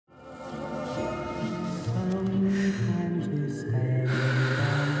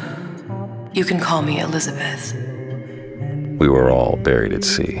You can call me Elizabeth. We were all buried at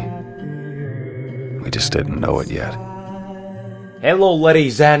sea. We just didn't know it yet. Hello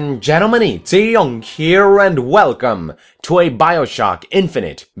ladies and gentlemen, it's Young here and welcome to a Bioshock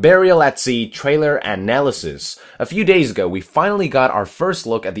Infinite Burial at Sea trailer analysis. A few days ago, we finally got our first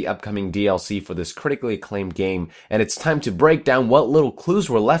look at the upcoming DLC for this critically acclaimed game, and it's time to break down what little clues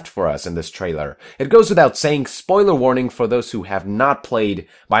were left for us in this trailer. It goes without saying, spoiler warning for those who have not played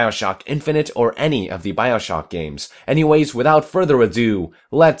Bioshock Infinite or any of the Bioshock games. Anyways, without further ado,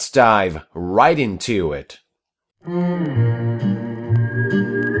 let's dive right into it.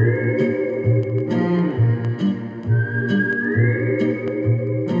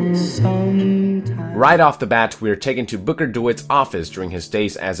 Right off the bat, we're taken to Booker DeWitt's office during his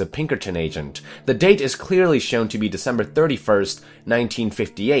days as a Pinkerton agent. The date is clearly shown to be December 31st,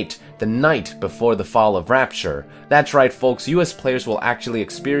 1958, the night before the fall of Rapture. That's right folks, US players will actually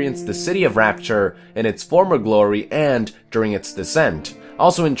experience the city of Rapture in its former glory and during its descent.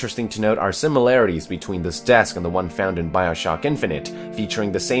 Also interesting to note are similarities between this desk and the one found in Bioshock Infinite,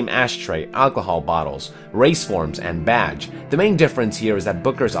 featuring the same ashtray, alcohol bottles, race forms, and badge. The main difference here is that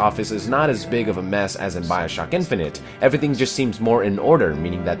Booker's office is not as big of a mess as in Bioshock Infinite. Everything just seems more in order,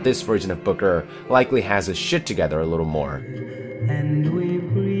 meaning that this version of Booker likely has his shit together a little more.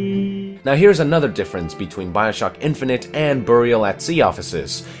 Now here's another difference between Bioshock Infinite and Burial at Sea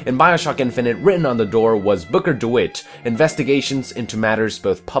offices. In Bioshock Infinite, written on the door was Booker DeWitt, investigations into matters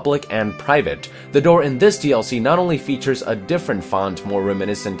both public and private. The door in this DLC not only features a different font more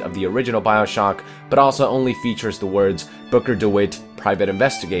reminiscent of the original Bioshock, but also only features the words Booker DeWitt, Private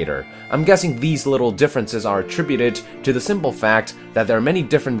Investigator. I'm guessing these little differences are attributed to the simple fact that there are many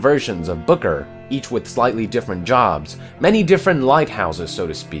different versions of Booker, each with slightly different jobs. Many different lighthouses, so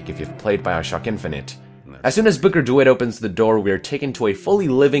to speak, if you've played Bioshock Infinite. As soon as Booker DeWitt opens the door, we are taken to a fully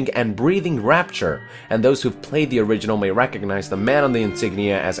living and breathing Rapture, and those who've played the original may recognize the man on the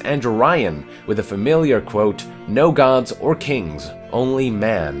insignia as Andrew Ryan, with the familiar quote, "No gods or kings, only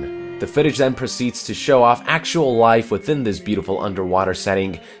man." The footage then proceeds to show off actual life within this beautiful underwater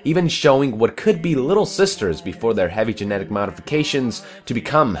setting, even showing what could be little sisters before their heavy genetic modifications to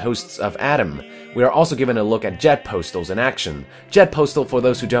become hosts of Adam. We are also given a look at jet postals in action. Jet Postal, for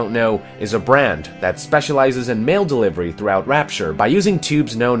those who don't know, is a brand that specializes in mail delivery throughout Rapture by using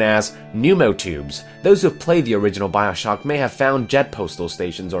tubes known as pneumotubes. Those who've played the original Bioshock may have found jet postal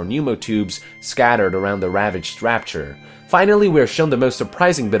stations or pneumotubes scattered around the ravaged Rapture. Finally, we are shown the most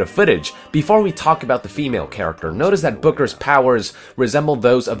surprising bit of footage. Before we talk about the female character, notice that Booker's powers resemble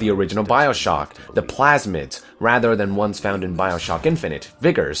those of the original Bioshock, the plasmids, rather than ones found in Bioshock Infinite,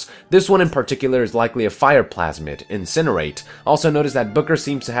 Vigors. This one in particular is likely a fire plasmid, Incinerate. Also notice that Booker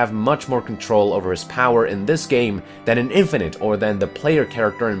seems to have much more control over his power in this game than in Infinite, or than the player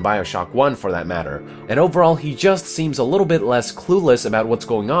character in Bioshock 1 for that matter. And overall, he just seems a little bit less clueless about what's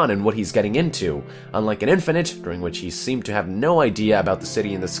going on and what he's getting into. Unlike in Infinite, during which he seemed to have no idea about the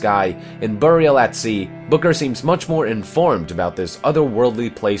city in the sky, in Burial at Sea, Booker seems much more informed about this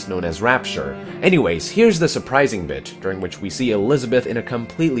otherworldly place known as Rapture. Anyways, here's the surprising bit, during which we see Elizabeth in a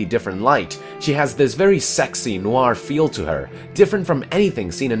completely different light. She has this very sexy noir feel to her, different from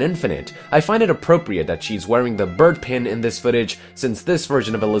anything seen in Infinite. I find it appropriate that she's wearing the bird pin in this footage, since this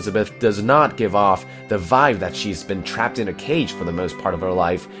version of Elizabeth does not give off the vibe that she's been trapped in a cage for the most part of her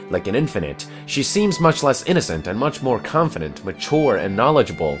life, like in Infinite. She seems much less innocent and much more confident, mature, and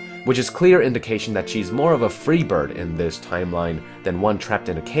knowledgeable, which is clear indication that she's more of a free bird in this timeline than one trapped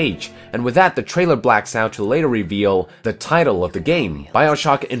in a cage. And with that, the trailer blacks out to later reveal the title of the game,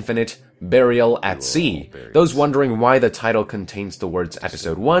 Bioshock Infinite Burial at Sea. Those wondering why the title contains the words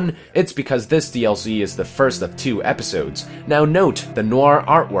Episode 1, it's because this DLC is the first of 2 episodes. Now note the noir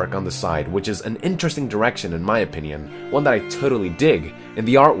artwork on the side, which is an interesting direction in my opinion, one that I totally dig. In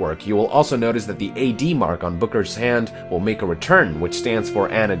the artwork, you will also notice that the AD mark on Booker's hand will make a return, which stands for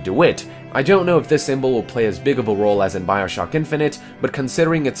Anna DeWitt. I don't know if this symbol will play as big of a role as in Bioshock Infinite, but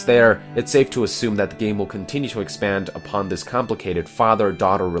considering it's there, it's safe to assume that the game will continue to expand upon this complicated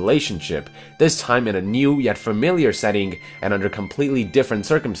father-daughter relationship, this time in a new yet familiar setting and under completely different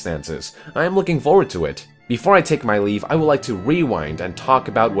circumstances. I am looking forward to it. Before I take my leave, I would like to rewind and talk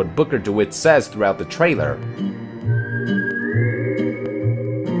about what Booker DeWitt says throughout the trailer.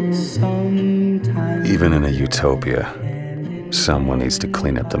 Even in a utopia, someone needs to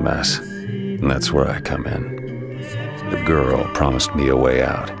clean up the mess, and that's where I come in. The girl promised me a way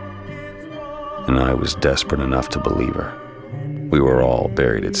out, and I was desperate enough to believe her. We were all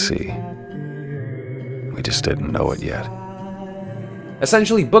buried at sea. We just didn't know it yet.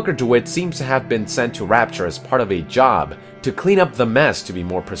 Essentially, Booker DeWitt seems to have been sent to Rapture as part of a job, to clean up the mess to be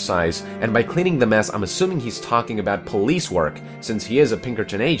more precise, and by cleaning the mess I'm assuming he's talking about police work, since he is a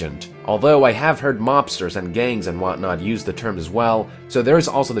Pinkerton agent. Although I have heard mobsters and gangs and whatnot use the term as well, so there is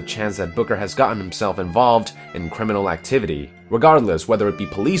also the chance that Booker has gotten himself involved in criminal activity. Regardless, whether it be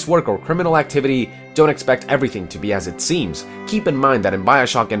police work or criminal activity, don't expect everything to be as it seems. Keep in mind that in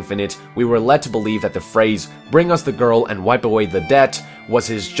Bioshock Infinite, we were led to believe that the phrase, "bring us the girl and wipe away the debt," was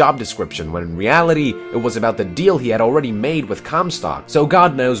his job description, when in reality, it was about the deal he had already made with Comstock. So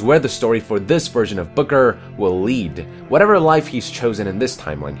God knows where the story for this version of Booker will lead. Whatever life he's chosen in this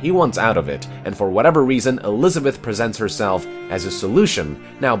timeline, he wants out of it, and for whatever reason, Elizabeth presents herself as a solution.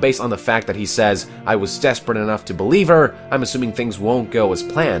 Now, based on the fact that he says, "I was desperate enough to believe her," I'm assuming things won't go as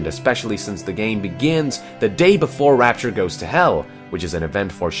planned, especially since the game begins the day before Rapture goes to hell, which is an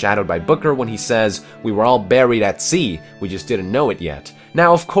event foreshadowed by Booker when he says, "We were all buried at sea, we just didn't know it yet."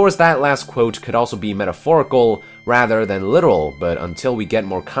 Now, of course, that last quote could also be metaphorical rather than literal, but until we get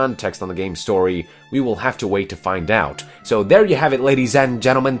more context on the game's story, we will have to wait to find out. So there you have it, ladies and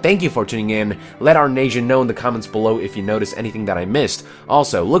gentlemen. Thank you for tuning in. Let our nation know in the comments below if you notice anything that I missed.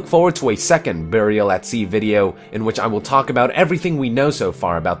 Also, look forward to a second Burial at Sea video in which I will talk about everything we know so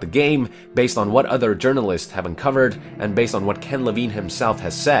far about the game, based on what other journalists have uncovered, and based on what Ken Levine himself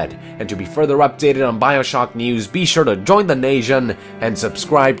has said. And to be further updated on Bioshock news, be sure to join the nation and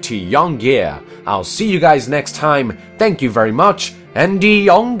subscribe to Young Gear. I'll see you guys next time. Thank you very much, and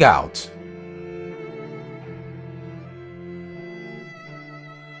Young out.